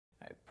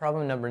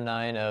Problem number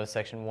 9 of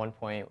section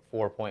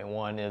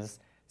 1.4.1 is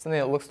something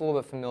that looks a little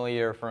bit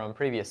familiar from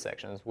previous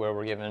sections where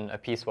we're given a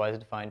piecewise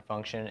defined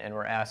function and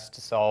we're asked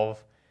to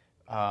solve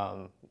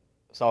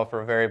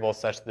for a variable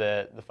such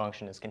that the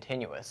function is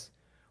continuous.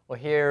 Well,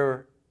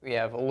 here we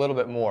have a little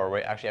bit more.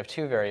 We actually have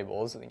two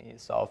variables that we need to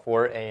solve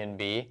for, a and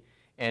b,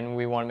 and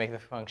we want to make the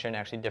function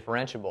actually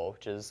differentiable,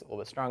 which is a little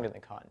bit stronger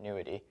than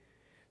continuity.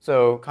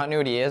 So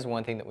continuity is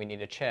one thing that we need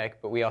to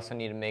check, but we also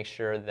need to make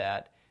sure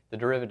that the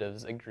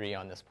derivatives agree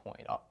on this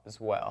point as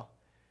well.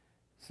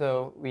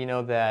 So we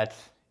know that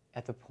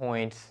at the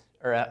point,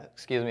 at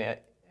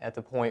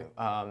the point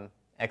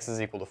x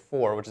is equal to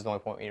 4, which is the only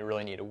point we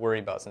really need to worry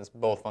about since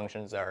both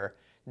functions are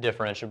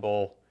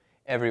differentiable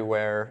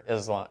everywhere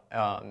as long,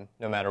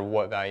 no matter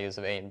what values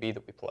of a and b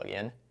that we plug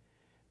in.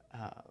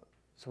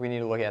 So we need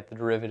to look at the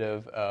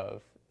derivative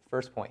of the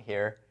first point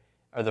here,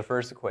 or the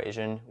first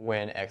equation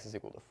when x is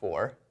equal to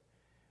 4.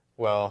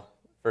 Well,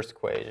 first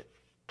equation,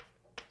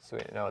 so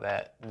we know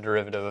that the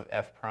derivative of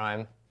f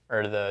prime,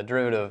 or the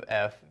derivative of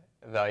f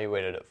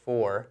evaluated at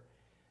 4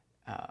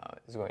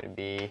 is going to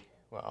be,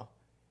 well,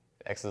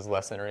 if x is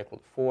less than or equal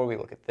to 4, we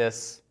look at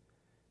this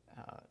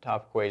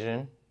top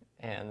equation,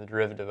 and the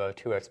derivative of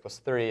 2x plus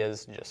 3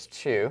 is just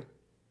 2.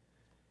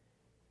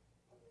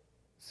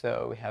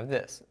 So we have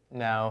this.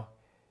 Now,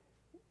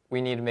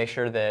 we need to make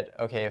sure that,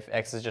 okay, if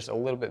x is just a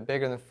little bit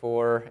bigger than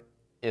 4,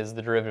 is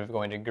the derivative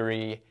going to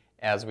agree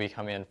as we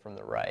come in from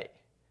the right?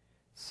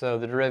 So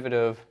the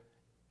derivative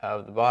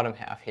of the bottom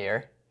half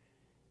here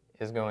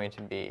is going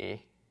to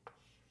be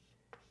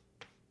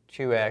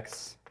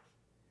 2x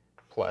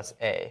plus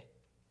a.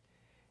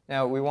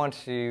 Now we want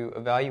to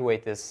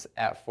evaluate this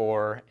at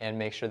 4 and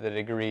make sure that it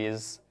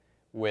agrees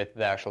with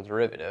the actual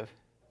derivative.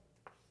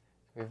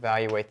 We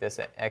evaluate this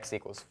at x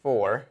equals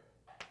 4.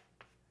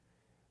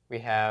 We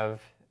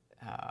have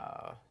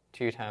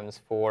 2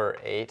 times 4,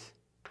 8,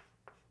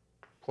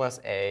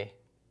 plus a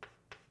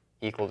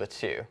equal to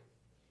 2.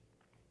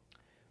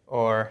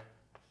 Or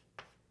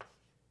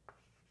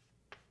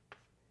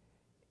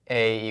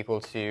a equal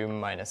to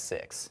minus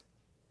 6.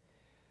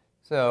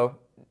 So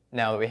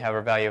now that we have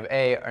our value of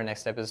a, our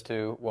next step is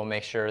to, well,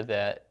 make sure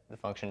that the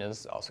function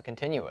is also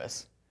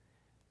continuous.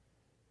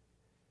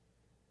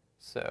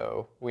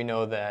 So we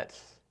know that,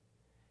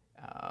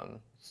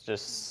 let's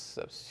just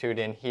substitute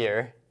in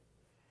here.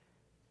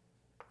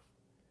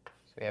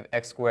 So we have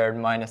x squared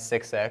minus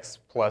 6x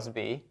plus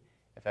b,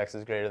 if x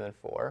is greater than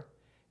 4.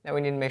 Now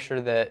we need to make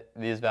sure that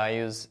these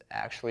values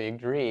actually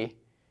agree,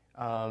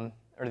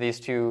 or these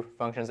two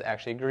functions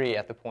actually agree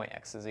at the point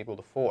x is equal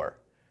to 4.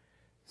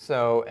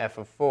 So f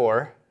of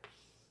 4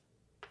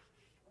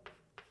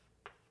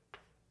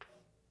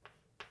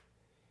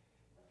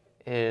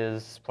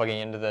 is plugging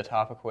into the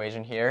top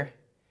equation here.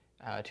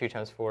 2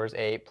 times 4 is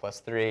 8, plus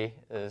 3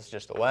 is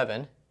just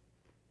 11.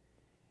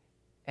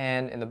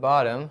 And in the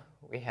bottom,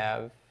 we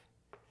have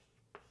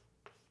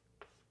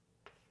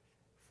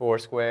 4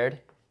 squared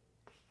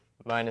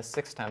minus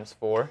 6 times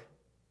 4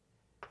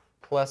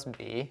 plus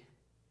b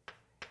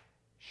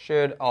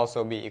should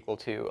also be equal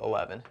to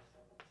 11.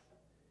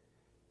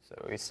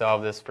 So we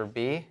solve this for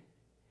b.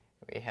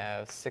 We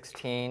have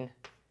 16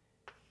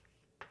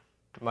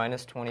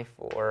 minus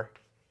 24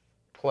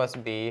 plus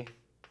b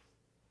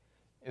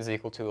is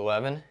equal to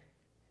 11,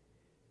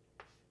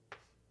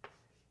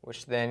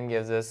 which then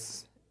gives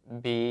us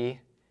b,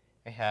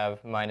 we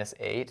have minus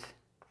 8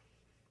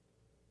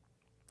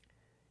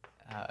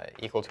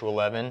 equal to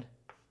 11,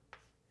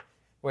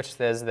 which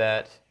says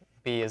that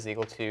b is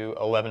equal to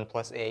 11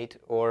 plus 8,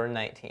 or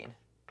 19.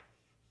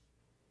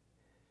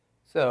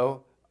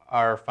 So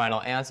our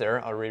final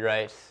answer, I'll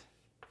rewrite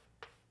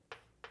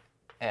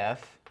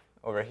f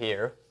over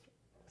here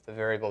with the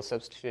variable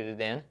substituted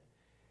in.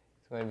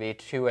 It's going to be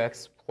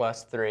 2x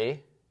plus 3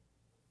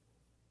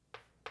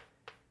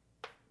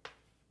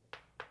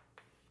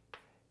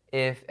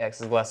 if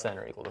x is less than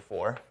or equal to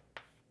 4.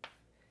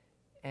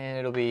 And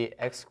it'll be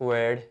x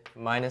squared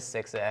minus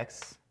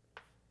 6x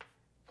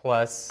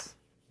plus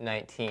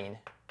 19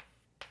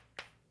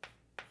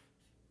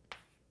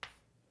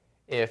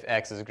 if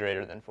x is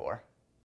greater than 4.